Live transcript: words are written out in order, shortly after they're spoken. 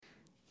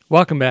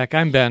Welcome back.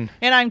 I'm Ben.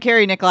 And I'm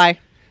Carrie, Nikolai.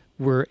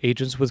 We're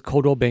agents with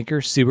Coldwell Banker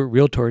Siewert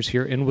Realtors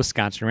here in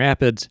Wisconsin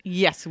Rapids.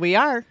 Yes, we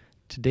are.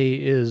 Today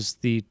is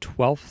the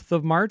 12th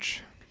of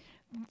March.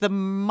 The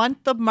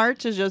month of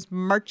March is just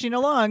marching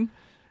along.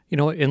 You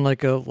know, in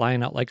like a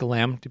lion out like a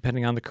lamb,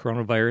 depending on the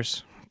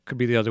coronavirus. Could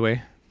be the other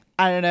way.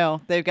 I don't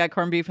know. They've got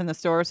corned beef in the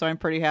store, so I'm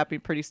pretty happy,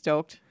 pretty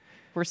stoked.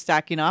 We're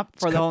stacking up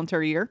for the whole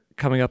entire year.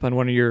 Coming up on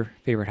one of your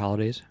favorite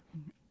holidays.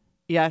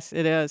 Yes,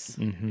 it is.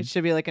 Mm-hmm. It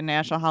should be like a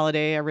national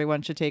holiday.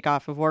 Everyone should take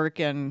off of work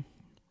and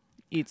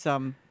eat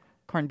some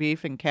corned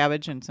beef and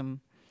cabbage and some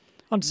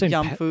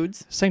yum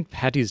foods. St.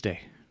 Patty's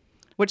Day.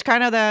 Which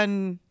kind of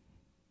then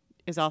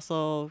is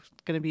also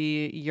going to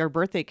be your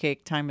birthday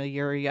cake time of the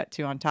year yet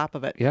too on top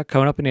of it. Yeah,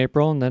 coming up in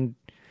April, and then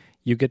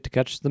you get to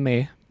catch the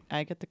May.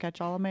 I get to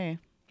catch all of May.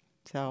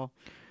 So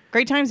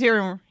great times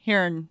here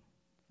in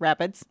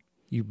Rapids.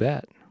 You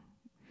bet.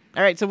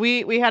 All right, so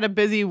we had a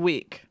busy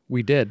week.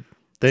 We did.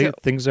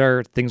 Things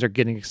are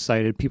getting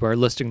excited. People are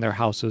listing their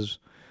houses.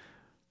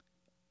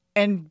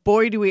 And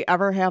boy, do we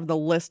ever have the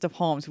list of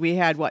homes. We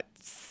had,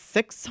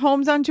 6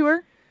 homes on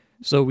tour?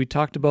 So we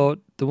talked about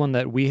the one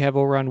that we have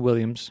over on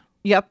Williams.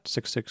 Yep.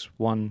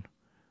 661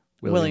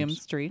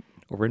 Williams Street.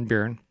 Over in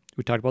Barron.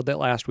 We talked about that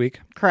last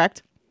week.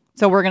 Correct.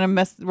 So we're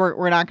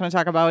not going to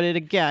talk about it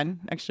again.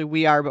 Actually,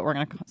 we are, but we're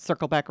going to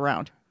circle back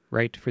around.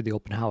 Right, for the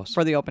open house.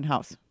 For the open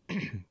house.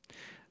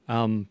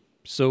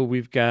 So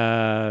we've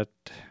got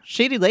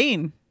Shady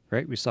Lane.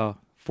 Right, we saw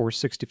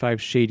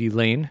 465 Shady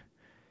Lane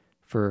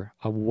for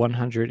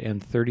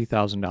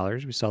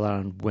 $130,000. We saw that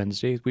on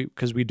Wednesday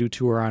because we do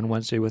tour on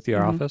Wednesday with the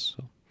office.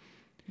 So.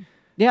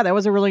 Yeah, that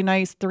was a really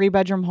nice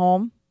 3-bedroom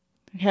home.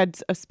 Had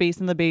a space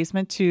in the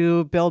basement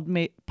to build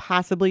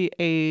possibly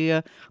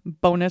a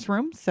bonus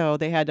room. So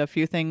they had a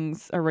few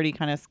things already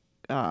kind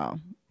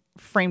of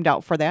framed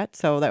out for that.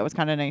 So that was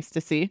kind of nice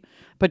to see.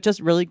 But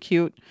just really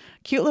cute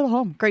little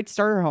home. Great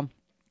starter home.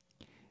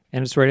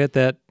 And it's right at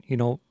that,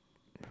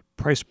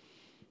 price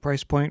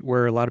point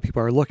where a lot of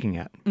people are looking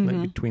at,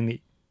 like between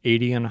the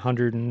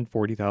 $80,000 and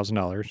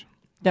 $140,000.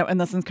 Yeah, and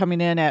this one's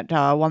coming in at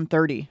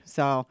 $130,000.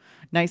 So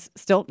nice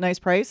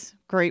price.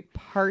 Great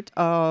part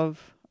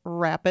of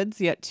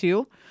Rapids yet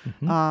too.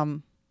 Mm-hmm.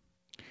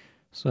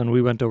 So then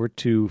we went over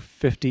to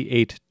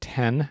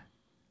 5810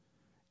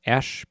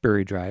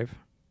 Ashbury Drive.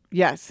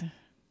 Yes.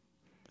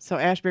 So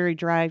Ashbury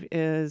Drive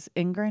is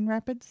in Grand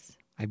Rapids?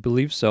 I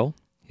believe so.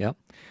 Yep.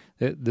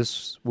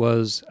 This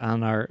was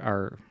on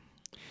our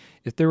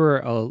if there were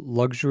a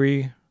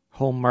luxury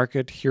home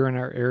market here in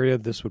our area,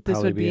 this would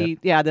probably be it.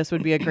 Yeah, this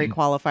would be a great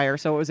qualifier.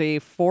 So it was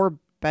a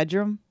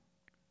 4-bedroom?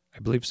 I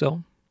believe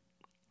so.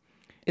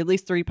 At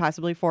least 3,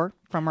 possibly 4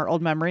 from our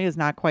old memory is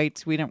not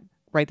quite, we didn't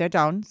write that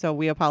down, so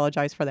we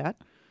apologize for that.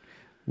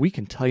 We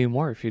can tell you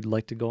more if you'd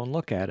like to go and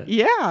look at it.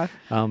 Yeah.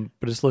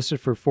 But it's listed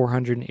for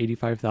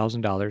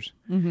 $485,000.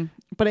 Mm-hmm.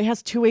 But it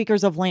has 2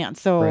 acres of land,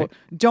 so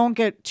don't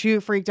get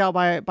too freaked out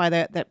by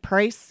that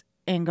price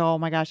and go, oh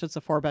my gosh, it's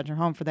a 4-bedroom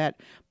home for that.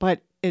 But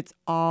it's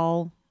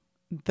all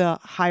the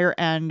higher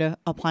end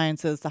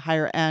appliances, the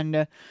higher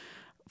end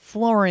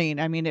flooring.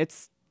 I mean,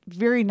 it's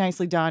very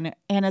nicely done,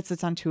 and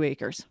it's on 2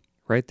 acres.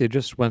 Right. They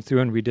just went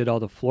through and redid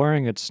all the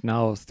flooring. It's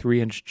now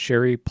 3-inch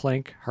cherry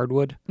plank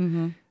hardwood.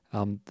 Mm-hmm.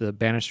 The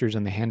banisters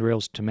and the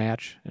handrails to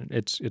match.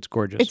 It's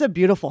gorgeous. It's a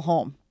beautiful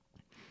home.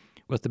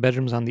 With the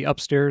bedrooms on the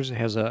upstairs, it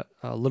has a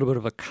little bit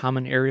of a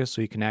common area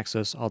so you can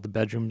access all the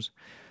bedrooms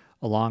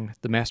along.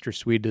 The master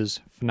suite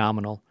is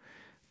phenomenal.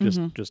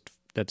 Just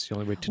that's the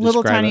only way to describe it.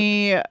 Little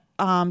tiny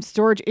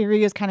storage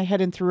areas kind of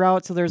hidden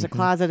throughout. So there's a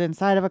closet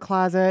inside of a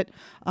closet.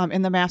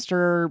 In the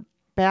master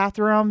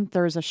bathroom,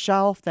 there's a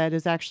shelf that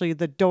is actually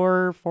the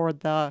door for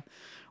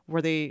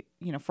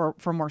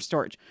for more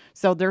storage.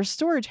 So there's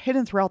storage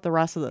hidden throughout the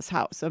rest of this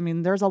house. I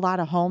mean, there's a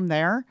lot of home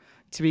there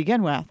to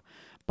begin with,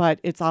 but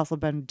it's also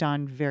been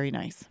done very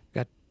nice.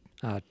 Got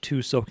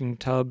 2 soaking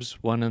tubs,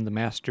 one in the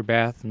master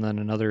bath and then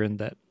another in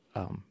that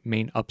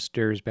main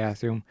upstairs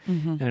bathroom.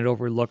 And it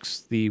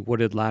overlooks the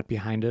wooded lot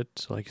behind it.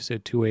 So like you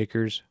said, 2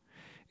 acres.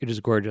 It is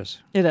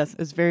gorgeous. It is.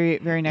 It's very,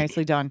 very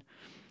nicely done.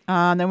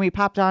 Then we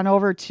popped on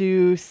over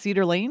to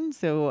Cedar Lane,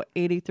 so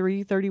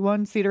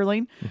 8331 Cedar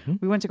Lane. Mm-hmm.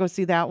 We went to go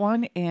see that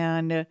one,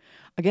 and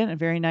again, a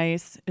very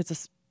nice. It's a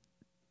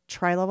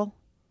tri-level.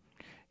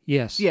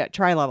 Yes. Yeah,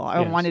 tri-level. I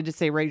wanted to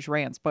say raised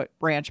ranch, but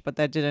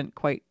that didn't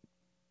quite.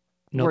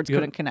 Words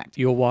couldn't connect.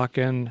 You'll walk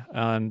in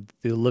on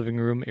the living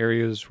room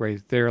areas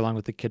right there, along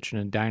with the kitchen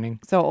and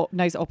dining. So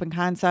nice open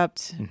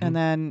concept, and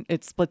then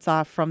it splits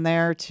off from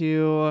there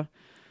to.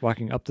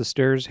 Walking up the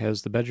stairs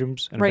has the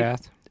bedrooms and a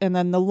bath. And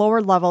then the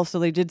lower level, so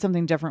they did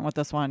something different with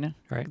this one.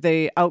 Right.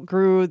 They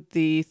outgrew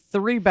the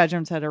 3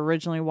 bedrooms that it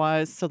originally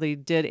was, so they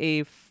did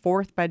a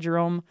 4th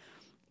bedroom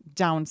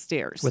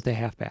downstairs. With a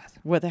half bath.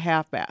 With a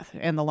half bath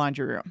and the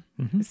laundry room.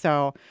 Mm-hmm.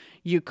 So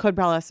you could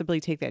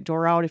possibly take that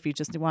door out if you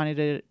just wanted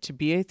it to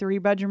be a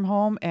 3-bedroom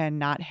home and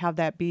not have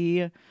that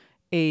be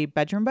a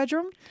bedroom.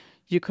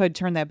 You could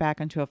turn that back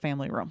into a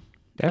family room.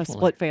 Definitely. A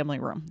split family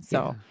room.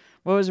 So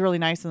what was really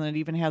nice, and it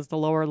even has the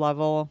lower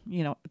level,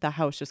 the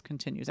house just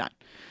continues on.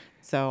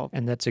 So,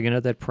 And that's again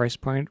at that price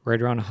point,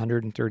 right around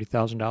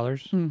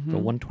 $130,000, the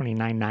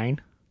 129.9.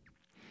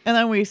 And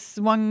then we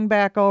swung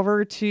back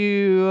over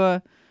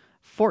to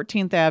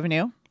 14th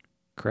Avenue.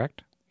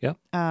 Correct. Yep.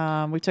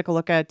 We took a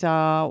look at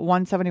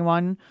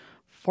 171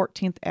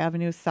 14th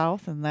Avenue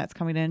South, and that's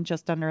coming in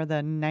just under the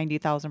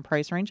 $90,000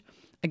 price range.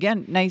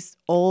 Again, nice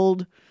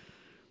old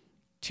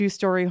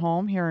 2-story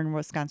home here in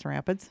Wisconsin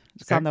Rapids.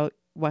 It's on the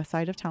west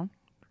side of town.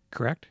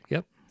 Correct.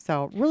 Yep.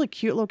 So really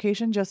cute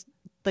location, just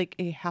like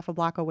a half a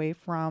block away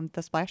from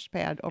the splash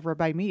pad over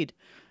by Mead.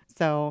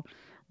 So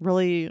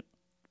really,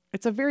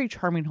 it's a very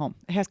charming home.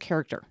 It has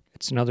character.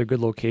 It's another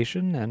good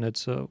location, and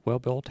it's a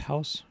well-built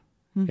house.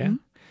 Yeah.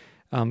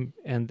 And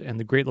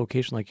the great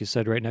location, like you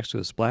said, right next to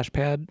the splash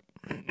pad.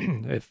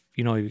 If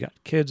you've got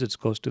kids, it's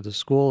close to the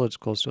school, it's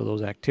close to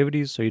those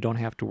activities, so you don't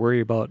have to worry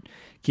about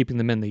keeping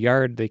them in the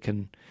yard. They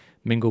can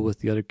mingle with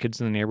the other kids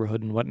in the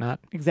neighborhood and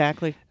whatnot.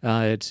 Exactly.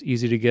 It's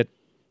easy to get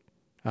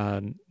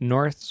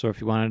north, so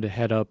if you wanted to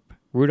head up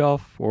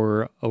Rudolph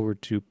or over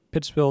to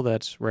Pittsville,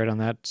 that's right on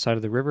that side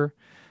of the river,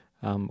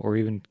 or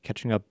even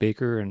catching up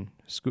Baker and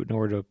scooting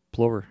over to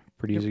Plover,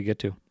 pretty easy to get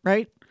to.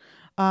 Right.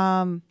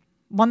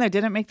 One that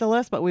didn't make the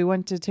list, but we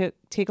went to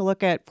take a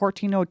look at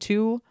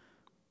 1402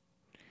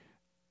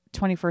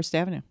 21st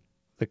Avenue.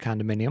 The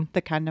condominium?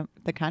 The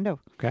condo.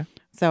 Okay.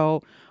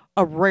 So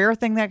a rare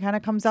thing that kind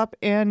of comes up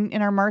in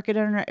our market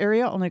in our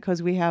area, only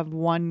because we have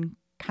one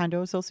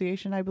condo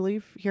association, I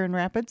believe, here in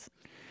Rapids.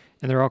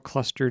 And they're all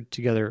clustered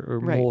together, or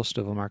Right. most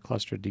of them are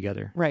clustered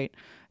together. Right.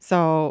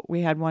 So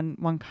we had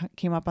one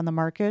came up on the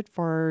market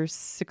for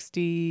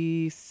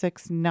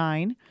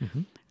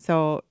 $66,900.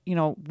 So,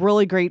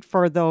 really great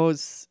for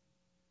those,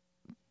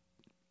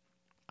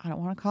 I don't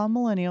want to call them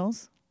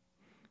millennials,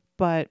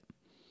 but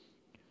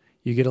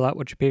You get a lot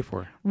what you pay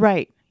for.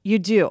 right, you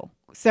do.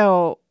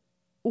 So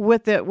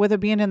with it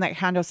being in that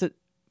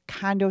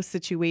condo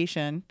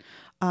situation,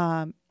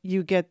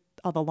 you get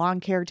all the lawn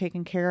care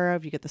taken care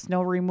of, you get the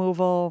snow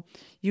removal,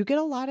 you get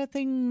a lot of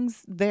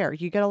things there.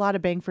 You get a lot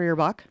of bang for your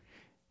buck.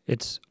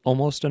 It's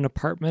almost an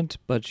apartment,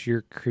 but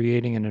you're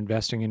creating and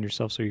investing in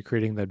yourself, so you're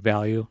creating that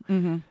value.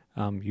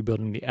 You're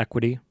building the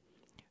equity,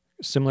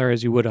 similar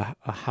as you would a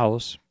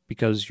house,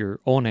 because you're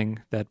owning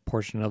that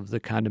portion of the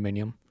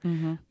condominium,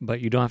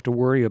 but you don't have to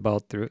worry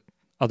about the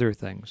other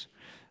things.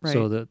 Right.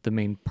 So the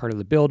main part of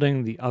the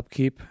building, the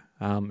upkeep,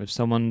 if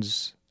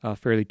someone's a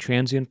fairly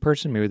transient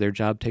person, maybe their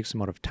job takes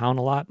them out of town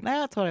a lot.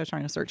 That's what I was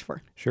trying to search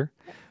for. Sure.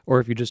 Or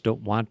if you just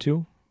don't want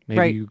to, maybe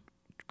Right. you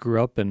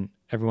grew up and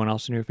everyone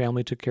else in your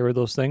family took care of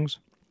those things.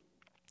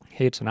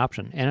 Hey, it's an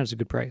option, and it's a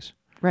good price.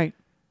 Right.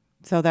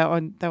 So that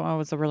one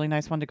was a really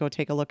nice one to go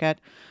take a look at.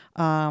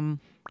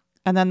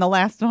 And then the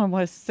last one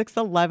was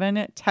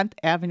 611 10th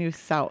Avenue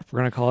South. We're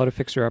going to call it a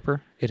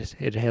fixer-upper.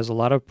 It has a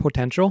lot of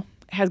potential.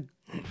 It has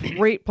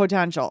great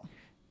potential.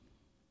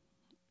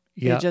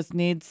 Yeah. It just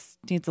needs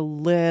a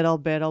little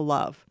bit of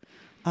love.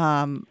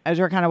 As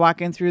we're kind of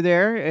walking through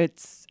there,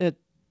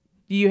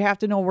 you have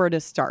to know where to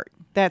start.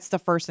 That's the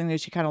first thing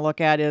that you kind of look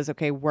at is,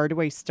 okay, where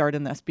do I start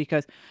in this?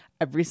 Because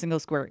every single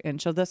square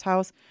inch of this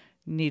house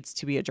needs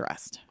to be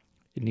addressed.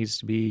 It needs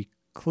to be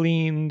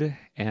cleaned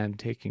and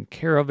taken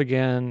care of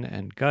again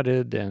and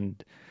gutted,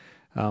 and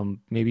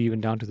maybe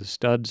even down to the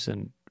studs,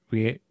 and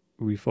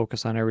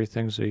refocus on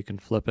everything so you can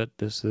flip it.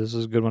 This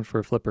is a good one for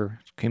a flipper.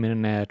 It came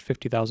in at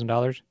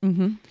 $50,000,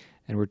 and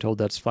we're told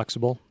that's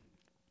flexible.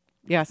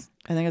 Yes,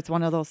 I think it's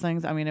one of those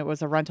things. I mean, it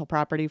was a rental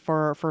property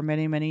for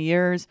many, many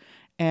years,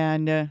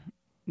 and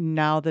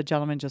now the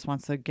gentleman just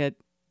wants to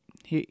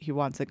he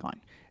wants it gone.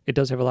 It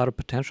does have a lot of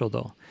potential,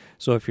 though.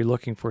 So if you're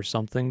looking for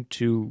something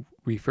to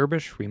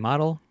refurbish,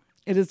 remodel,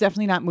 it is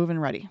definitely not move-in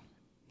ready.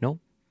 No,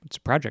 it's a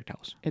project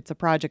house. It's a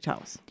project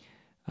house.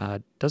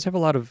 It does have a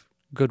lot of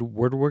good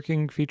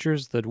woodworking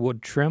features, that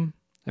wood trim.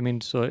 I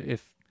mean, so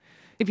if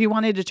you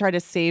wanted to try to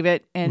save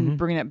it and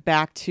bring it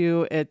back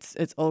to its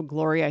old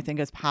glory, I think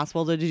it's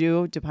possible to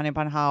do, depending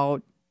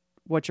upon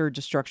what your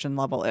destruction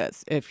level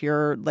is. If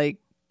you're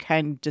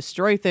can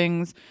destroy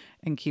things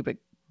and keep it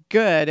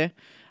good,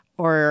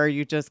 or are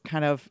you just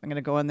kind of, I'm going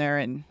to go in there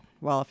and,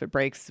 well, if it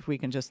breaks, we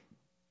can just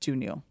do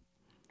new.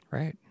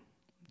 Right.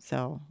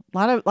 So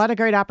a lot of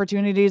great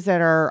opportunities that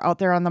are out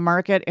there on the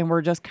market, and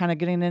we're just kind of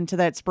getting into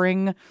that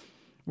spring.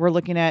 We're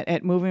looking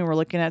at moving, we're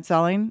looking at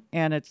selling,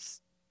 and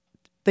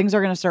things are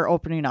going to start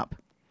opening up.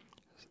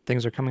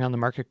 Things are coming on the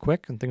market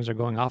quick, and things are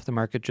going off the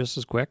market just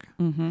as quick.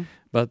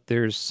 But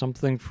there's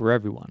something for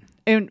everyone.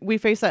 And we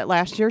faced that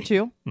last year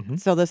too.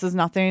 So this is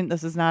nothing.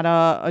 This is not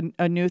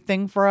a new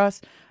thing for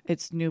us.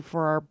 It's new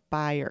for our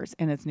buyers,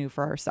 and it's new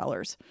for our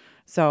sellers.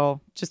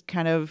 So just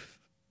kind of,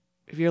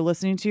 if you're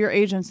listening to your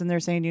agents and they're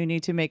saying you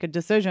need to make a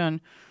decision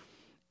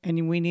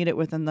and we need it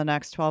within the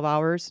next 12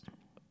 hours,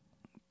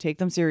 take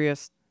them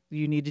serious.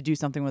 You need to do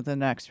something within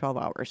the next 12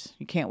 hours.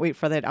 You can't wait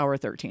for that hour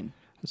 13.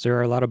 There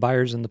are a lot of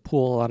buyers in the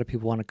pool. A lot of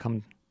people want to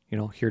come,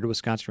 here to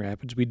Wisconsin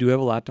Rapids. We do have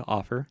a lot to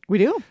offer. We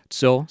do.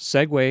 So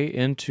segue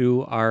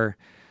into our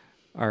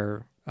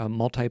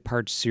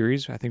multi-part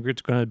series. I think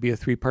it's going to be a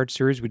 3-part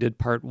series. We did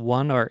part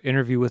 1, our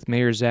interview with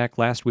Mayor Zach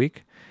last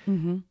week.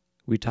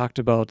 We talked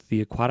about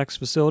the aquatics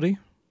facility,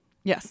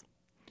 Yes.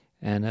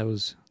 and that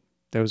was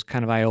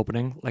kind of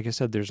eye-opening. Like I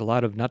said, there's a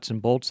lot of nuts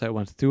and bolts that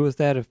went through with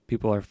that. If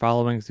people are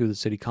following through the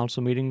city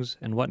council meetings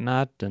and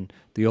whatnot, and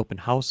the open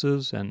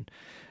houses, and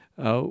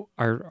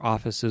our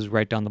office is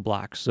right down the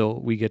block, so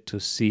we get to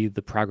see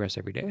the progress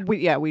every day.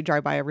 We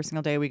drive by every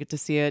single day. We get to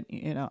see it,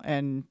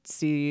 and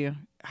see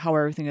how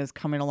everything is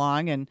coming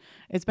along, and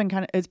it's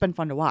been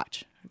fun to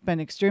watch. It's been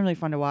extremely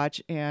fun to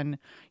watch, and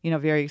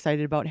very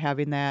excited about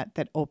having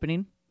that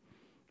opening.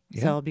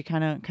 Yeah. So it'll be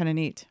kind of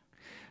neat.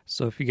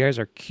 So if you guys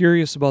are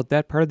curious about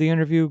that part of the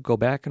interview, go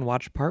back and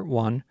watch part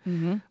 1.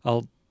 Mm-hmm.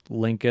 I'll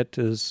link it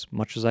as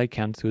much as I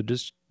can through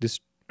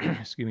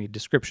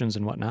descriptions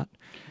and whatnot.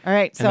 All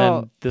right,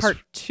 so part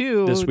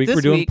 2 this week we're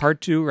doing part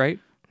 2, right?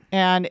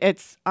 And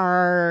it's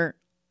the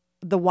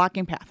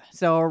walking path.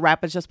 So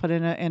Rapids just put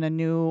in a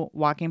new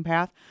walking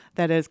path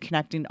that is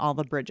connecting all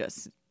the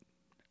bridges.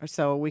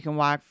 So we can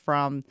walk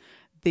from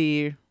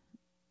the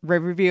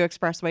Riverview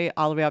Expressway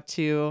all the way up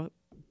to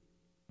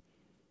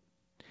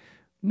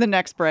the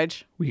next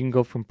bridge. We can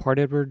go from Port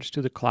Edwards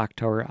to the clock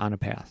tower on a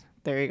path.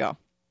 There you go.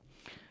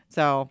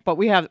 So, but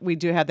we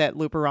do have that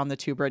loop around the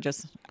 2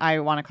 bridges. I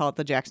want to call it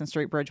the Jackson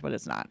Street Bridge, but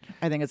it's not.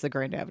 I think it's the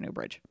Grand Avenue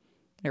Bridge.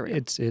 There we go.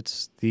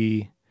 It's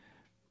the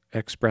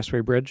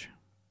Expressway Bridge,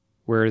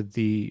 where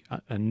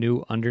a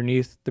new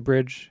underneath the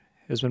bridge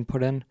has been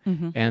put in,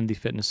 and the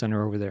fitness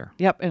center over there.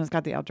 Yep, and it's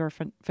got the outdoor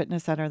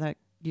fitness center that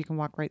you can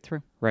walk right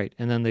through. Right,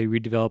 and then they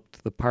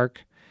redeveloped the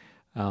park,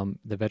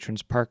 the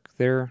Veterans Park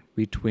there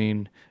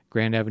between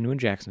Grand Avenue and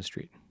Jackson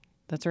Street.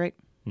 That's right.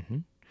 Mm-hmm.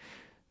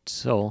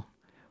 So,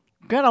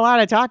 got a lot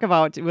to talk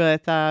about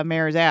with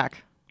Mayor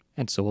Zach.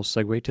 And so we'll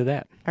segue to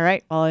that. All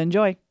right, well,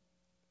 enjoy.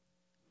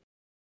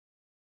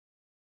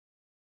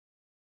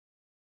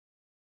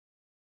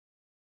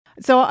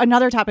 So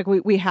another topic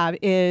we have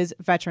is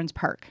Veterans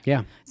Park.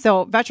 Yeah.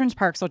 So Veterans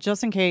Park, so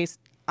just in case,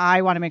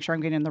 I want to make sure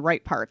I'm getting in the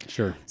right park.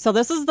 Sure. So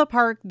this is the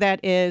park that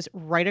is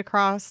right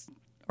across,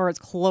 or it's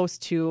close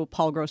to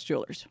Paul Gross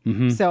Jewelers.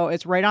 Mm-hmm. So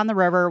it's right on the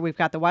river. We've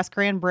got the West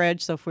Grand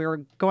Bridge. So if we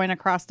were going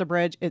across the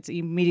bridge, it's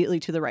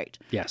immediately to the right.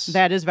 Yes.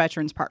 That is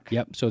Veterans Park.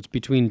 Yep. So it's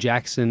between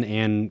Jackson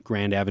and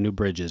Grand Avenue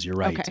bridges. You're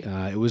right.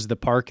 Okay. It was the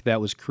park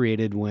that was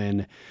created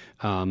when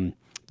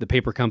the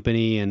paper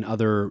company and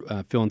other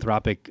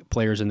philanthropic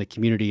players in the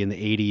community in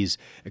the 80s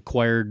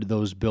acquired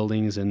those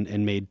buildings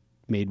and made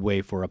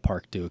way for a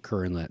park to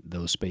occur in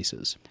those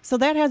spaces. So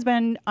that has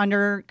been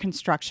under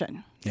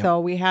construction. Yep.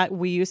 So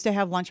we used to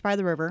have lunch by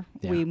the river.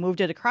 Yeah. We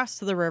moved it across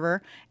to the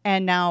river,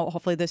 and now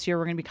hopefully this year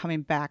we're going to be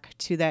coming back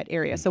to that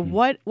area. So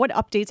what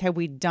updates have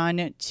we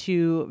done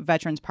to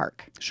Veterans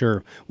Park?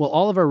 Sure. Well,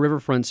 all of our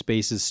riverfront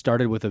spaces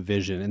started with a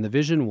vision, and the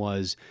vision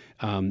was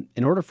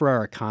in order for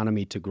our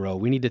economy to grow,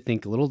 we need to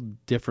think a little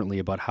differently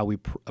about how we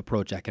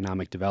approach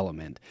economic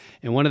development.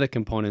 And one of the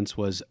components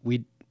was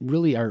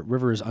our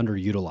river is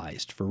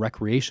underutilized for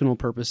recreational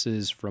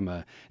purposes.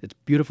 It's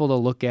beautiful to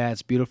look at,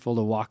 it's beautiful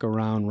to walk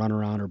around, run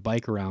around, or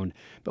bike around.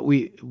 But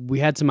we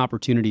had some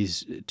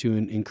opportunities to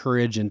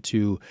encourage and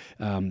to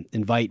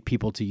invite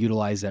people to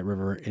utilize that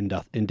river in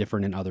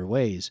different and other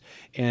ways.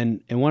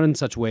 And one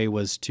such way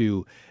was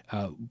to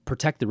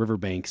protect the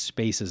riverbank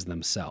spaces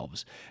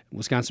themselves.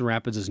 Wisconsin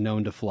Rapids is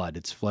known to flood.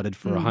 It's flooded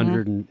for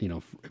 100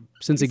 and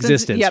since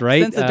existence,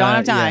 right? Since the dawn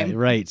of time. Yeah,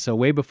 right. So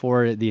way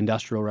before the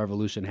Industrial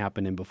Revolution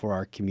happened and before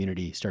our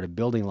community started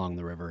building along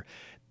the river,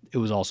 it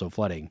was also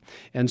flooding.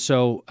 And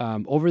so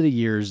over the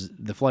years,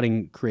 the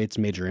flooding creates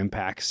major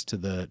impacts to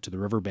the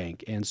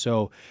riverbank. And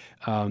so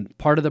a core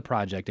part of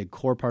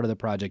the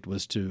project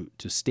was to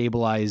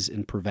stabilize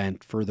and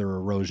prevent further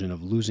erosion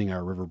of losing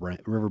our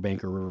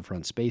riverbank or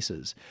riverfront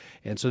spaces.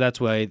 And so that's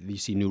why you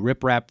see new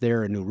riprap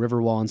there, a new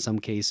river wall in some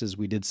cases.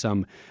 We did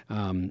some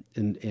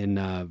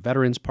in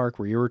Veterans Park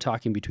where you were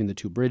talking between the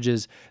 2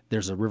 bridges.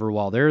 There's a river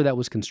wall there that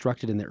was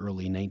constructed in the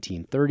early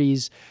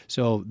 1930s.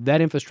 So that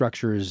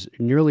infrastructure is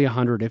nearly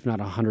 100, if not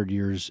 100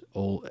 years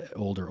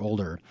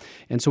older.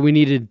 And so we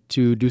needed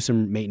to do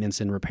some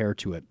maintenance and repair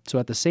to it. So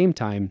at the same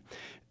time,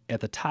 at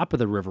the top of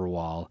the river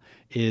wall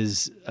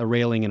is a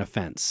railing and a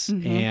fence.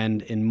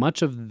 And in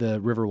much of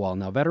the river wall,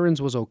 now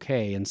Veterans was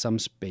okay in some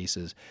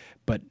spaces,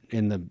 but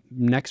in the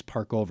next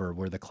park over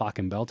where the clock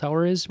and bell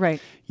tower is,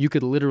 right, you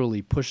could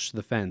literally push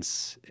the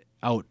fence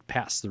out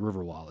past the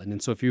river wall.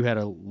 And so if you had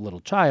a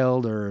little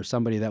child or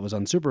somebody that was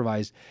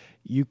unsupervised,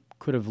 you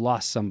could have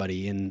lost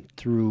somebody in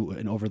through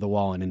and over the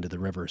wall and into the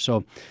river.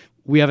 So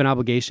we have an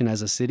obligation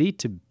as a city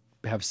to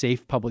have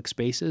safe public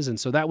spaces. And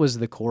so that was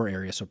the core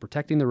area. So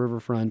protecting the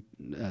riverfront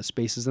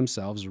spaces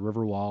themselves, the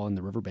river wall and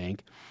the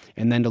riverbank,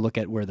 and then to look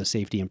at where the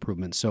safety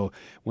improvements. So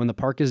when the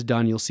park is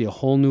done, you'll see a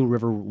whole new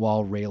river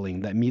wall railing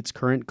that meets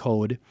current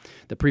code.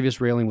 The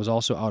previous railing was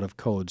also out of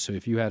code. So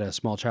if you had a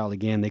small child,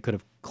 again, they could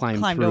have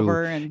climbed through.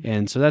 Over.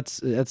 And so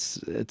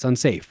it's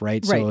unsafe,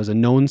 right? So it was a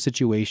known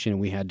situation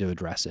and we had to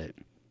address it.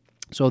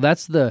 So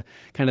that's the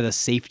kind of the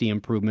safety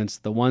improvements,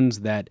 the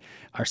ones that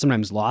are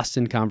sometimes lost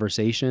in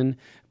conversation,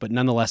 but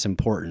nonetheless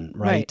important,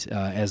 right?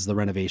 As the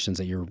renovations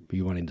that you're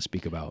wanting to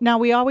speak about. Now,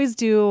 we always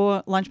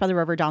do lunch by the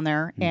river down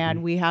there,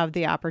 and we have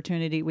the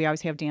opportunity. We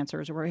always have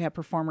dancers or we have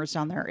performers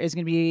down there. Is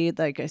going to be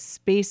like a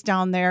space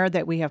down there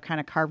that we have kind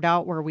of carved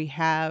out where we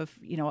have,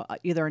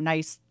 either a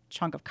nice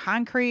chunk of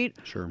concrete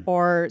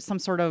or some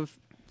sort of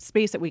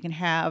space that we can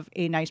have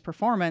a nice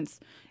performance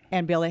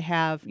and be able to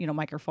have,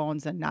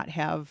 microphones and not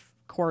have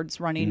cords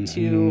running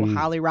to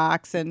Holly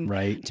Rocks and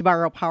to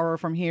borrow power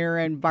from here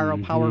and borrow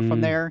power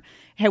from there.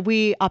 Have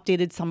we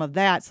updated some of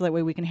that so that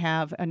way we can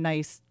have a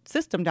nice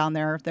system down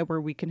there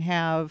where we can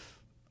have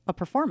a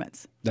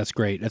performance? That's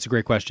great. That's a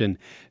great question.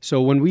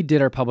 So when we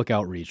did our public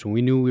outreach, when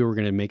we knew we were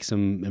going to make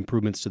some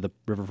improvements to the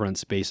riverfront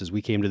spaces,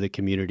 we came to the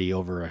community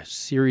over a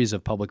series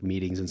of public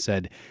meetings and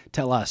said,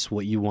 tell us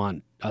what you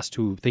want us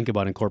to think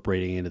about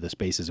incorporating into the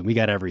spaces. And we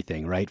got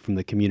everything, right, from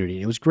the community.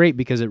 And it was great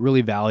because it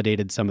really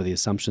validated some of the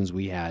assumptions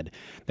we had,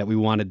 that we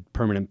wanted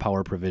permanent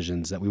power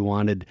provisions, that we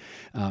wanted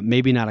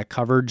maybe not a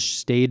covered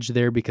stage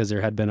there because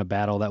there had been a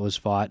battle that was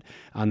fought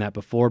on that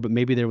before, but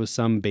maybe there was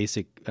some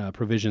basic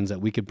provisions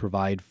that we could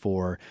provide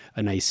for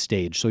a nice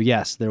stage. So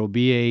yes, there will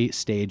be a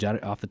stage.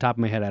 Off the top of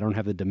my head, I don't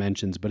have the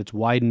dimensions, but it's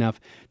wide enough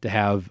to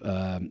have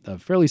a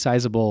fairly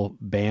sizable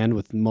band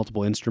with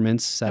multiple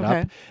instruments set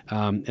up.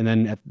 And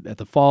then at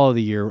the fall of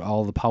the year,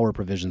 all the power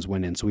provisions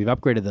went in. So we've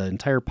upgraded the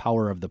entire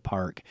power of the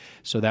park.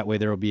 So that way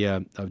there will be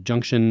a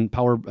junction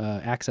power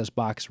access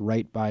box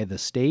right by the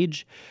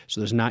stage.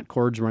 So there's not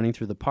cords running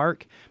through the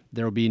park.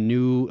 There will be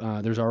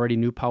there's already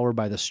new power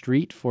by the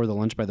street for the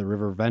Lunch by the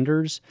River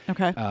vendors.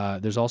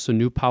 There's also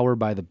new power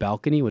by the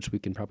balcony, which we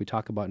can probably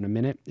talk about in a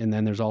minute. And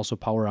then there's also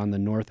power on the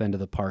north end of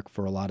the park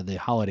for a lot of the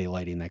holiday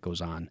lighting that goes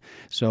on.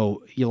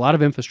 So a lot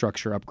of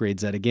infrastructure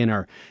upgrades that, again,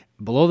 are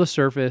below the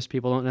surface.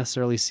 People don't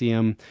necessarily see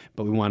them,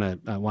 but we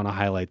want to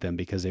highlight them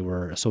because they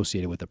were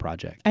associated with the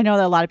project. I know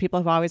that a lot of people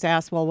have always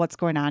asked, well, what's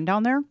going on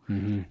down there?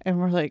 And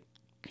we're like,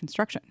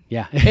 construction.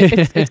 Yeah.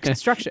 It's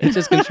construction. It's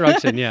just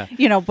construction, yeah.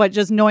 But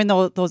just knowing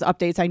those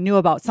updates, I knew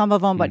about some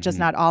of them, but just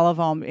not all of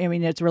them. I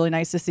mean, it's really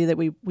nice to see that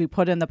we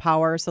put in the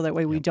power so that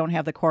way we don't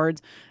have the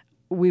cords.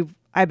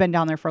 I've been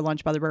down there for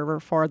Lunch by the River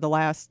for the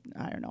last,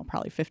 I don't know,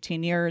 probably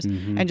 15 years.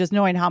 And just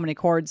knowing how many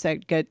cords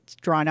that get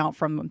drawn out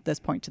from this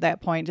point to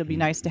that point, it'd be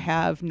nice to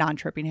have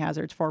non-tripping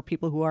hazards for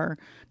people who are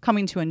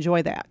coming to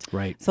enjoy that.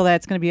 Right. So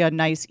that's going to be a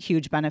nice,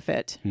 huge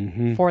benefit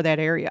for that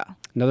area.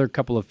 Another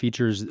couple of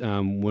features,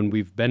 when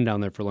we've been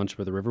down there for Lunch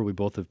by the River, we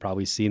both have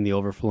probably seen the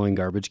overflowing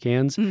garbage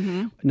cans.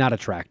 Not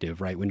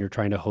attractive, right, when you're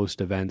trying to host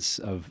events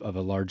of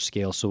a large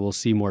scale. So we'll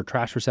see more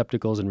trash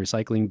receptacles and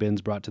recycling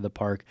bins brought to the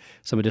park,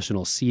 some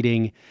additional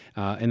seating,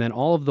 and then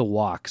all of the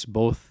walks,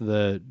 both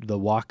the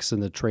walks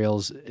and the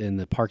trails in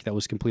the park that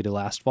was completed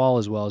last fall,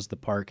 as well as the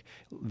park,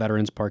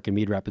 Veterans Park and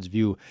Mead Rapids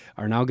View,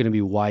 are now going to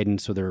be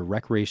widened so they're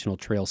recreational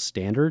trail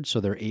standard.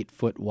 So they're 8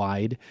 foot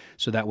wide.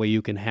 So that way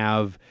you can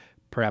have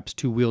perhaps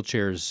 2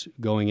 wheelchairs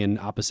going in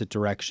opposite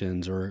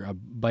directions, or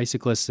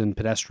bicyclists and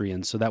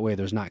pedestrians. So that way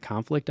there's not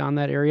conflict on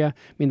that area.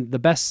 I mean, the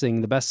best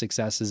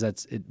success is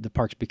that the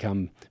parks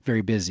become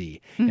very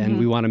busy. And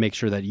we want to make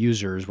sure that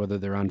users, whether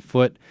they're on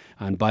foot,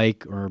 on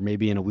bike, or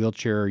maybe in a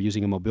wheelchair or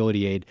using a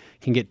mobility aid,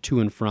 can get to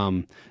and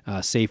from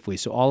safely.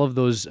 So all of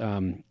those,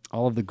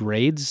 all of the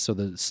grades, so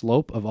the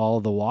slope of all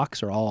of the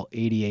walks are all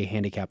ADA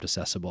handicapped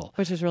accessible.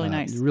 Which is really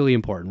nice. Really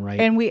important, right?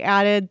 And we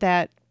added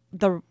that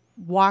the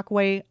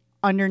walkway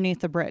underneath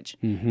the bridge.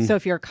 So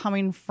if you're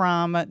coming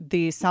from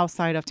the south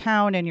side of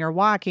town and you're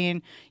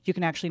walking, you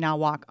can actually now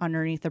walk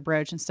underneath the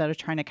bridge instead of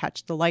trying to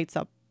catch the lights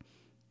up.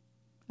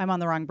 I'm on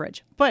the wrong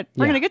bridge, but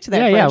we're going to get to that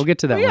bridge. Yeah, we'll get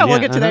to that one. Yeah, we'll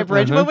get to that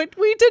bridge. But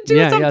we did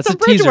do some it's a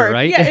bridge teaser, work.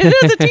 Right? Yeah, it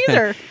is a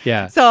teaser.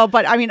 Yeah. So,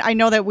 but I mean, I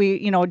know that we,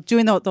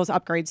 doing those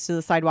upgrades to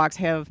the sidewalks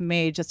have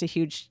made just a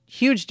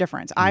huge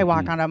difference. I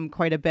walk on them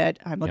quite a bit.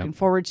 I'm looking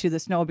forward to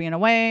the snow being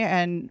away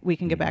and we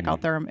can get back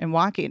out there and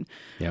walking,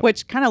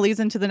 which kind of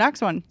leads into the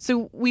next one.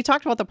 So we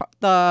talked about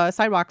the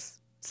sidewalks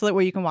so that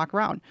way you can walk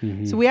around.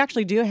 So we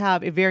actually do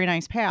have a very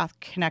nice path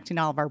connecting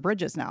all of our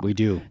bridges now. We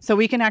do. So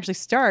we can actually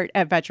start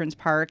at Veterans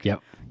Park,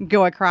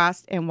 go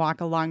across and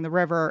walk along the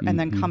river, and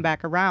then come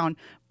back around.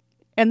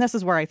 And this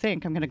is where I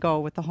think I'm going to go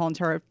with the whole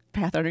entire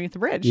path underneath the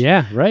bridge.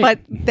 Yeah, right.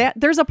 But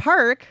there's a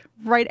park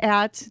right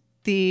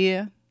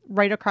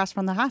across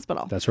from the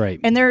hospital. That's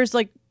right. And there's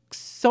like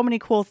so many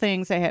cool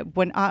things that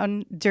went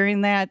on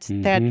during that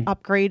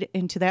upgrade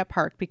into that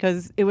park,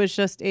 because it was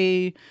just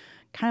a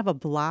kind of a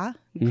blah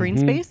green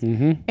space.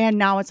 And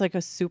now it's like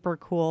a super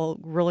cool,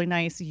 really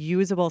nice,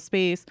 usable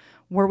space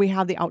where we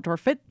have the outdoor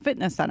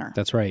fitness center.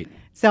 That's right.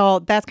 So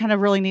that's kind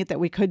of really neat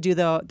that we could do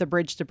the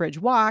bridge to bridge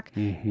walk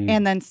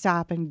and then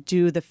stop and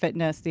do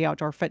the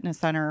outdoor fitness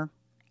center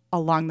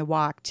along the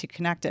walk to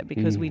connect it,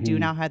 because we do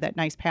now have that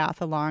nice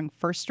path along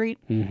First Street.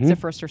 Is it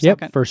First or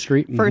Second? Yep, First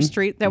Street. First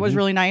Street. That was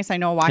really nice. I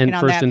know walking and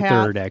on first that path.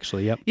 and third,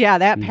 actually. Yep. Yeah,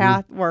 that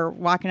path we're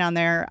walking on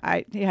there.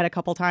 I had a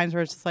couple times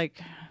where it's just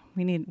like,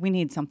 we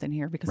need something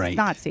here because Right. it's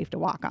not safe to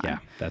walk on. Yeah,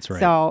 that's right.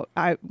 So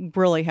I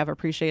really have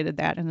appreciated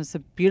that, and it's a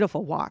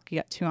beautiful walk. You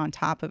got 2 on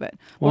top of it.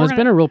 Well, it's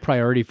been a real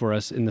priority for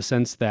us in the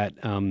sense that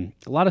a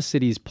lot of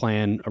cities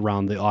plan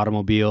around the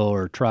automobile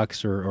or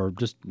trucks or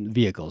just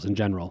vehicles in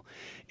general.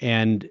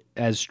 And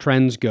as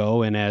trends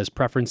go and as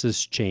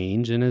preferences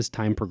change and as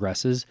time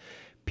progresses,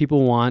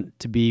 people want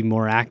to be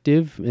more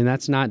active, and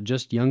that's not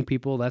just young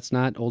people. That's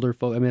not older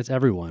folk. I mean, it's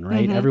everyone,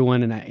 right?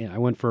 Everyone. And I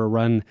went for a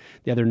run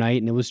the other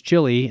night, and it was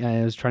chilly.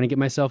 I was trying to get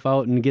myself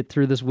out and get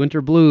through this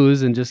winter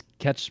blues and just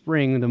catch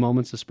spring, the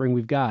moments of spring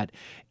we've got.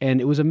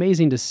 And it was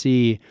amazing to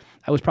see.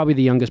 I was probably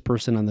the youngest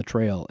person on the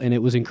trail, and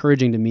it was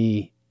encouraging to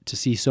me to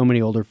see so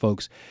many older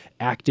folks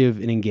active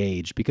and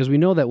engaged, because we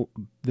know that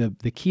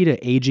the key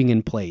to aging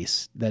in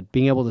place, that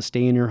being able to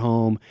stay in your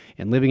home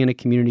and living in a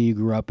community you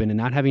grew up in and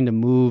not having to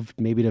move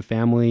maybe to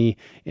family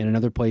in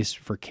another place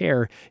for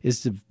care,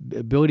 is the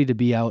ability to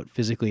be out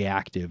physically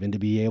active and to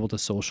be able to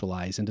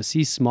socialize and to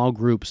see small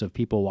groups of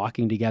people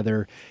walking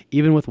together,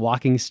 even with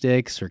walking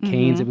sticks or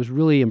canes. It was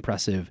really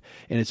impressive.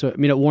 And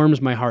it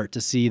warms my heart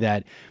to see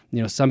that,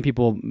 some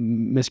people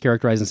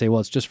mischaracterize and say, well,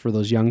 it's just for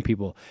those young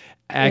people.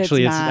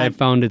 Actually, I've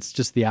found it's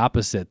just the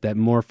opposite, that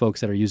more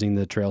folks that are using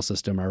the trail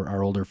system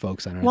are older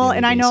folks on a daily basis.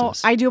 And I know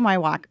I do my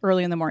walk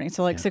early in the morning.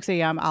 So 6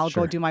 a.m., I'll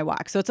go do my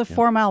walk. So it's a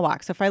 4-mile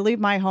walk. So if I leave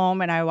my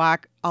home and I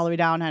walk all the way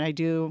down and I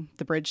do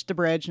the bridge to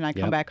bridge and I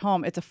come back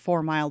home, it's a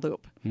 4-mile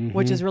loop,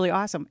 which is really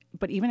awesome.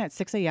 But even at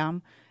 6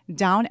 a.m.,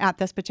 down at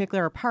this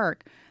particular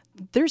park,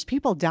 there's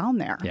people down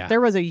there. Yeah.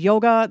 There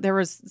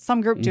was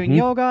some group doing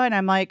yoga, and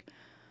I'm like,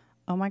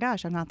 oh my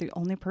gosh, I'm not the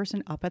only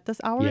person up at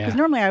this hour. Because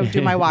normally I would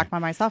do my walk by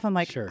myself. I'm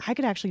like, I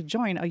could actually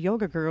join a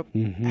yoga group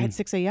at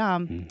 6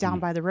 a.m. down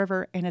by the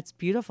river, and it's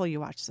beautiful. You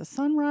watch the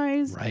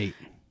sunrise. Right.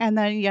 And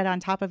then yet on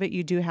top of it,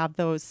 you do have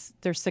there's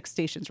 6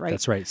 stations, right?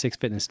 That's right. 6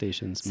 fitness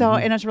stations. So,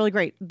 and it's really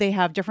great. They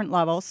have different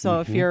levels.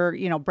 So if you're,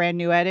 brand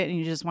new at it and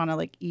you just want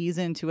to ease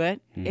into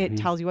it, it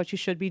tells you what you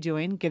should be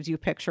doing, gives you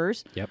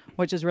pictures,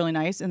 which is really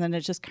nice. And then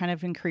it just kind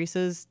of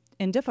increases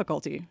in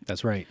difficulty.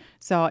 That's right.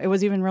 So it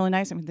was even really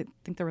nice. I mean, I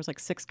think there was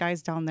 6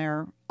 guys down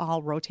there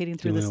all rotating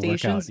through the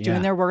stations,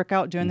 doing their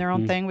workout, doing their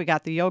own thing. We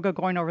got the yoga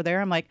going over there.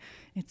 I'm like,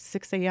 it's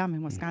 6 a.m.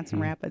 in Wisconsin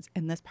Rapids,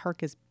 and this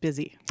park is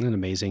busy. Isn't that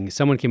amazing?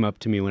 Someone came up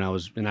to me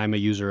and I'm a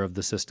user of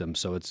the system,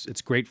 so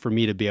it's great for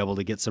me to be able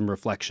to get some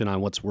reflection on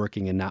what's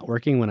working and not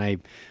working when I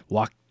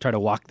try to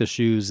walk the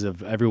shoes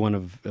of every one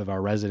of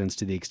our residents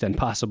to the extent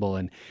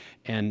possible.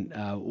 And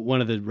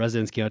one of the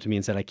residents came up to me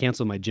and said, I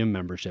canceled my gym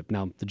membership.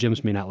 Now, the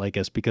gyms may not like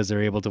us because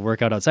they're able to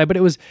work out outside, but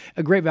it was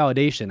a great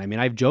validation. I mean,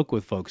 I've joked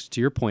with folks,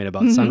 to your point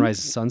about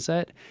sunrise and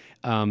sunset.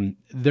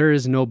 There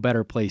is no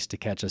better place to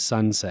catch a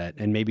sunset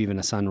and maybe even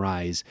a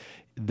sunrise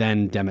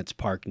than Demetz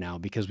Park now,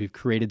 because we've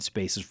created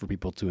spaces for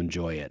people to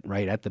enjoy it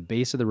right at the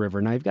base of the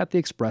river. Now you've got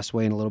the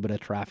expressway and a little bit of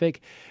traffic,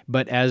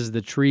 but as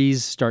the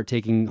trees start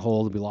taking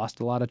hold, we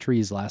lost a lot of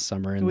trees last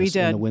summer in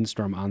the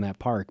windstorm on that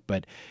park,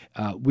 but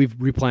we've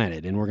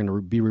replanted, and we're going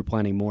to be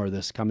replanting more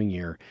this coming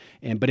year.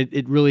 But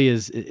it really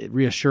is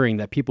reassuring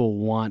that people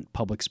want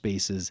public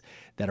spaces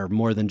that are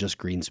more than just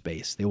green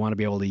space. They want to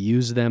be able to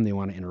use them. They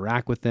want to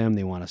interact with them.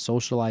 They want to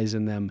socialize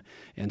in them.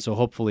 And so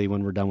hopefully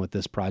when we're done with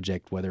this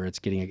project, whether it's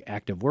getting an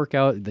active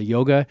workout, the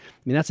yoga, I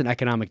mean, that's an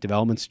economic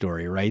development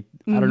story, right?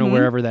 I don't know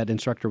wherever that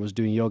instructor was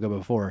doing yoga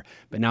before,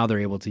 but now they're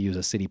able to use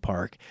a city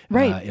park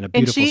in a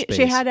beautiful space.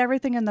 She had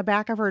everything in the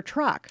back of her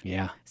truck.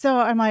 Yeah. So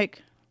I'm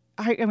like,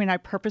 I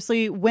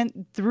purposely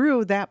went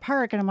through that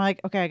park, and I'm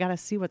like, okay, I got to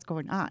see what's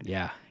going on.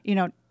 Yeah.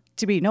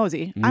 To be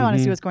nosy. I want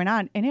to see what's going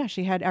on. And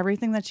she had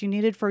everything that she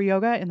needed for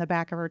yoga in the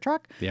back of her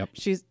truck. Yep.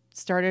 She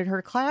started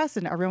her class,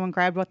 and everyone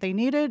grabbed what they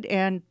needed,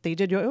 and they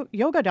did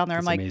yoga down there.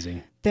 That's I'm like,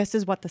 amazing. This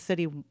is what the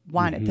city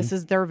wanted. This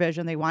is their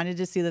vision. They wanted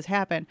to see this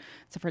happen.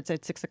 So for it's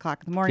at 6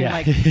 o'clock in the morning,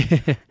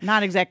 like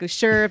not exactly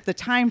sure if the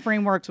time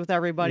frame works with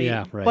everybody.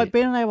 Yeah, right. But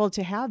being able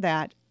to have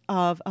that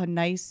of a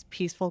nice,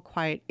 peaceful,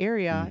 quiet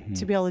area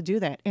to be able to do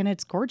that. And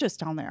it's gorgeous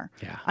down there.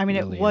 Yeah, I mean,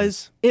 really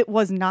it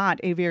was not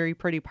a very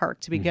pretty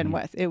park to begin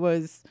with. It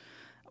was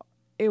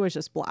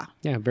just blah.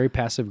 Yeah, very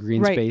passive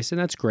green space, and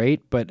that's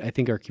great. But I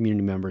think our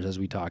community members, as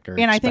we talked, are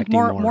and I think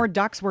more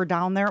ducks were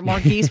down there, more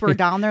geese were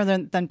down there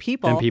than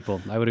people.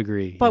 I would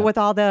agree. But with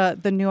all the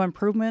new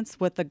improvements,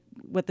 with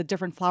the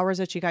different flowers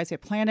that you guys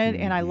have planted,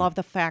 and I love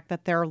the fact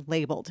that they're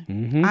labeled.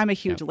 I'm a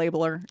huge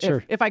labeler.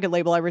 Sure. If I could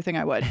label everything,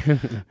 I would.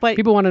 But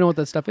people want to know what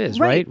that stuff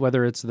is, right?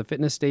 Whether it's the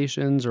fitness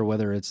stations or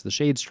whether it's the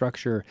shade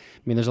structure.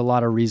 I mean, there's a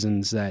lot of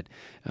reasons that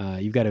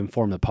you've got to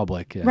inform the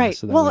public. Right.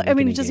 So that well, I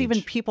mean, just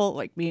even people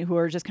like me who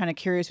are just kind of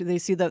curious. They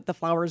see the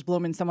flowers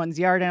bloom in someone's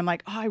yard, and I'm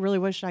like, oh, I really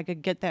wish I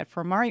could get that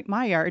for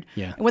my yard.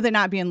 Yeah. And with it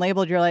not being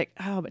labeled, you're like,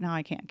 oh, but now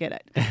I can't get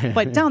it.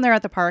 But down there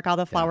at the park, all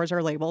the flowers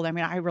are labeled. I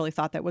mean, I really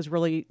thought that was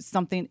really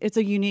something. It's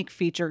a unique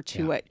feature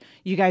to it.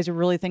 You guys are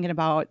really thinking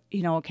about,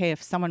 okay,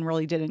 if someone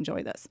really did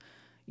enjoy this,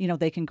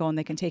 they can go and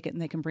they can take it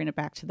and they can bring it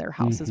back to their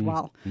house as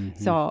well.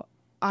 So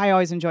I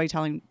always enjoy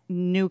telling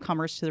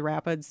newcomers to the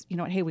Rapids,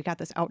 hey, we got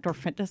this outdoor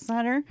fitness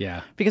center.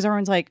 Yeah. Because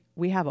everyone's like,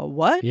 we have a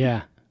what?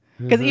 Yeah.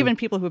 Because even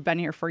people who've been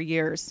here for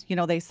years,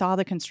 they saw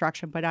the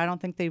construction, but I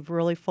don't think they've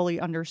really fully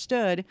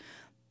understood.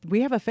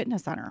 We have a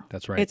fitness center.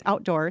 That's right. It's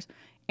outdoors.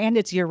 And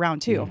it's year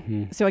round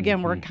too. So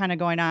again, we're kind of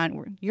going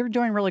on. You're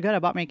doing really good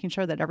about making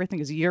sure that everything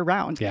is year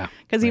round. Yeah.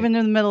 Because even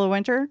in the middle of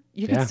winter,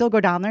 you can still go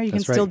down there. You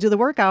can still do the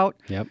workout.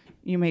 Yep.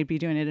 You may be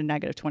doing it in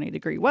negative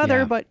 20-degree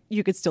weather, but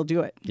you could still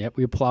do it. Yep.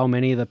 We plow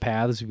many of the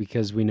paths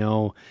because we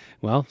know,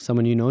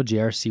 someone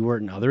J.R. Siewert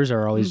and others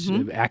are always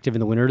active in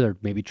the winter. They're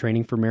maybe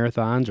training for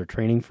marathons or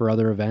training for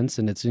other events.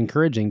 And it's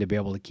encouraging to be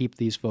able to keep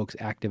these folks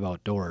active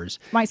outdoors.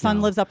 My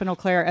son lives up in Eau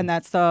Claire, and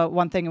that's the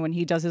one thing. And when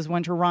he does his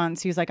winter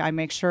runs, he's like, I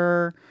make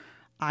sure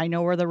I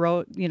know where the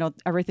road,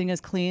 everything is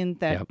clean,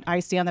 that I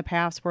stay on the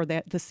paths where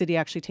the city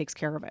actually takes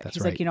care of it. That's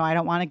He's right. like, I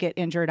don't want to get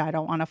injured. I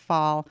don't want to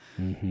fall.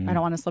 I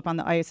don't want to slip on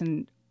the ice.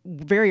 And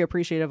very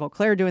appreciative of Eau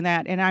Claire doing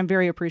that. And I'm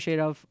very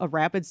appreciative of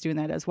Rapids doing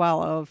that as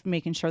well, of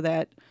making sure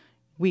that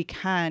we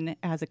can,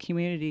 as a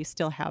community,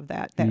 still have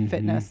that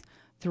fitness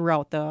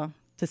throughout the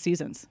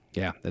seasons.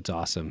 Yeah, that's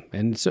awesome.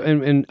 And so,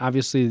 and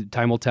obviously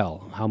time will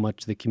tell how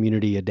much the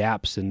community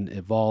adapts and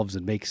evolves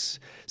and makes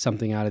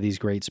something out of these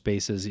great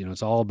spaces.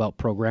 It's all about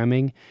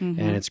programming, and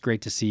it's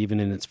great to see even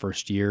in its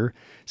first year,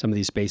 some of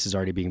these spaces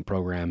already being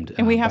programmed.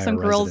 And we have by some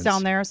our grills residents.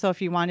 down there. So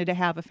if you wanted to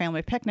have a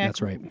family picnic,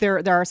 That's right.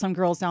 There are some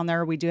grills down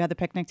there. We do have the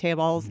picnic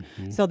tables.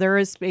 So there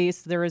is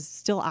space. There is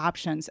still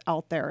options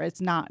out there. It's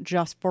not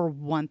just for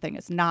one thing.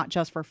 It's not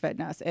just for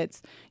fitness.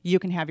 You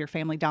can have your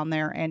family down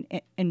there and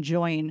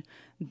enjoying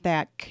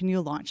that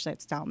canoe launch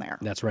that's down there.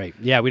 That's right.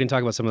 Yeah, we didn't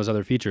talk about some of those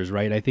other features,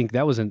 right? I think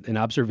that was an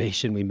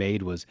observation we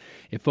made was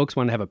if folks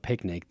want to have a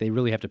picnic, they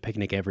really have to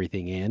picnic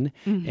everything in.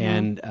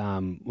 And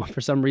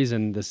for some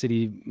reason, the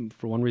city,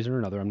 for one reason or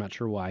another, I'm not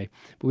sure why,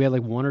 but we had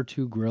like 1 or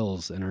 2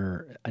 grills in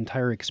our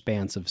entire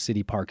expanse of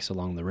city parks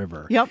along the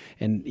river. Yep.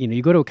 And,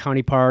 you go to a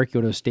county park,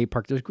 go to a state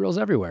park, there's grills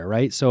everywhere,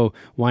 right? So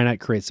why not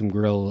create some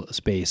grill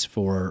space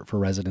for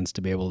residents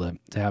to be able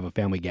to have a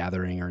family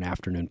gathering or an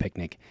afternoon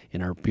picnic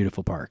in our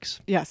beautiful parks?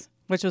 Yes.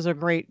 Which was a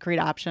great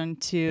option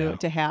to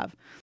have.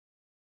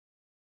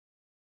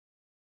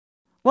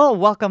 Well,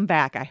 welcome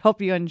back. I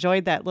hope you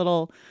enjoyed that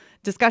little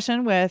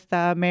discussion with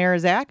Mayor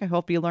Zach. I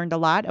hope you learned a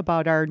lot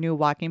about our new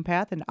walking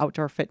path and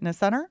outdoor fitness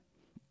center.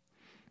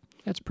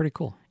 That's pretty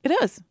cool. It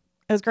is.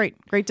 It was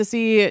great. Great to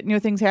see new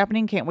things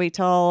happening. Can't wait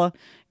till it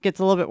gets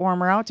a little bit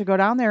warmer out to go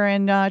down there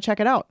and check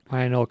it out.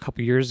 I know a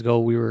couple years ago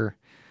we were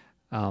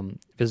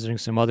visiting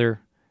some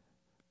other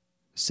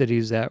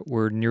cities that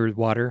were near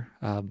water.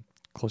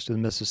 Close to the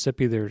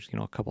Mississippi, there's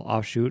a couple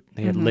offshoot.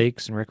 They had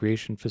lakes and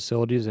recreation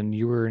facilities, and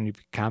you were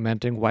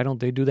commenting, why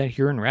don't they do that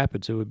here in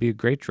Rapids? It would be a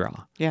great draw.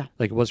 Yeah,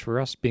 like it was for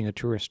us being a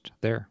tourist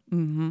there.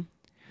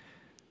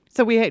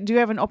 So we do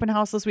have an open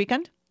house this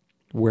weekend.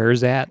 Where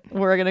is that?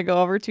 We're going to go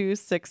over to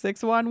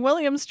 661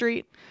 William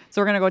Street.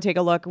 So we're going to go take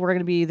a look. We're going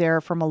to be there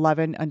from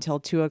 11 until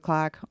 2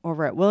 o'clock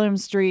over at William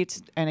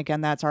Street. And again,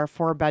 that's our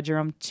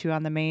 4-bedroom, 2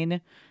 on the main,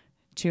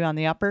 2 on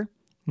the upper.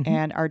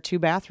 And our 2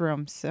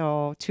 bathrooms,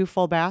 so 2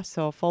 full baths,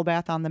 so full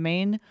bath on the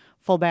main,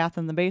 full bath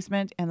in the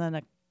basement, and then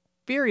a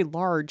very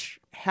large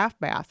half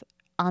bath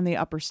on the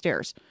upper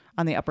stairs,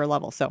 on the upper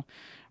level. So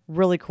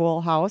really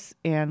cool house,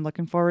 and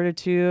looking forward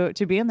to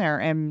being there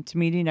and to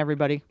meeting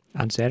everybody.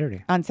 On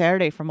Saturday. On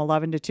Saturday from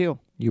 11 to 2.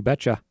 You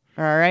betcha.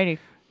 All righty.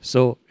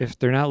 So if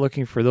they're not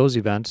looking for those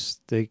events,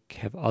 they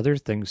have other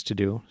things to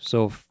do.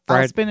 So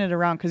I'll spin it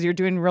around because you're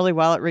doing really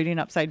well at reading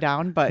upside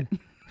down, but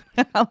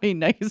I'll be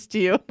nice to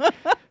you.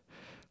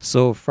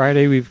 So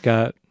Friday, we've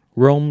got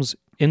Rome's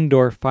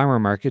Indoor Farmer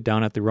Market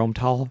down at the Rome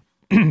Town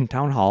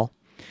Hall.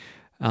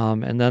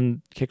 And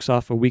then kicks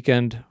off a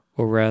weekend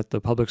over at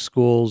the public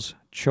schools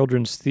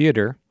Children's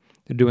Theater.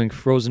 They're doing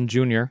Frozen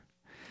Junior.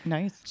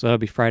 Nice. So that'll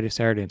be Friday,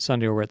 Saturday, and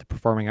Sunday over at the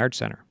Performing Arts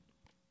Center.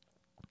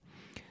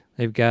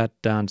 They've got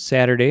on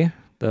Saturday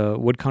the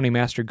Wood County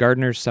Master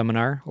Gardeners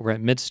Seminar over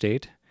at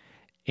Midstate,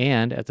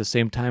 and at the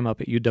same time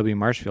up at UW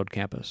Marshfield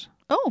campus.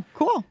 Oh,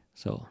 cool.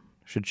 So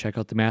should check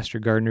out the Master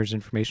Gardeners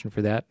information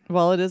for that.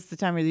 Well, it is the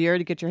time of the year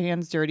to get your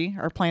hands dirty.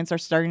 Our plants are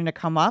starting to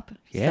come up.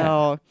 Yeah.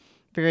 So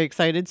very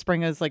excited.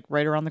 Spring is like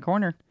right around the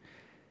corner.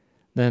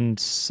 Then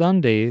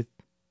Sunday,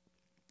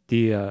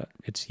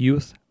 it's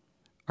Youth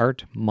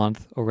Art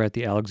Month over at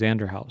the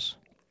Alexander House.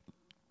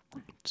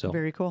 So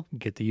very cool.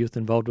 Get the youth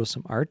involved with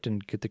some art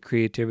and get the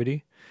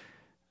creativity.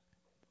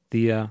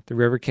 The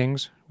River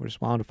Kings, we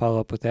just wanted to follow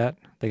up with that.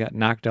 They got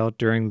knocked out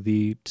during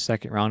the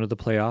second round of the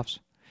playoffs.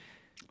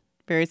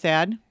 Very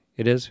sad.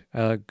 It is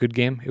a good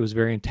game. It was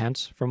very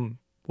intense from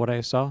what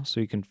I saw,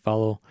 so you can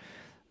follow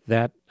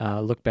that.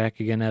 Look back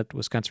again at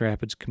Wisconsin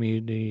Rapids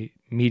Community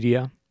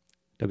Media,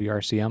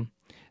 WRCM,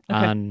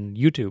 on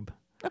YouTube.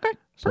 Okay,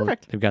 so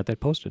perfect. They've got that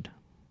posted.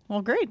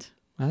 Well, great.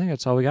 I think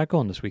that's all we got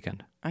going this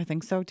weekend. I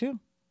think so, too.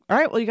 All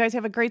right, well, you guys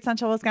have a great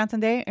Central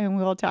Wisconsin day, and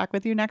we'll talk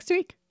with you next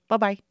week.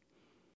 Bye-bye.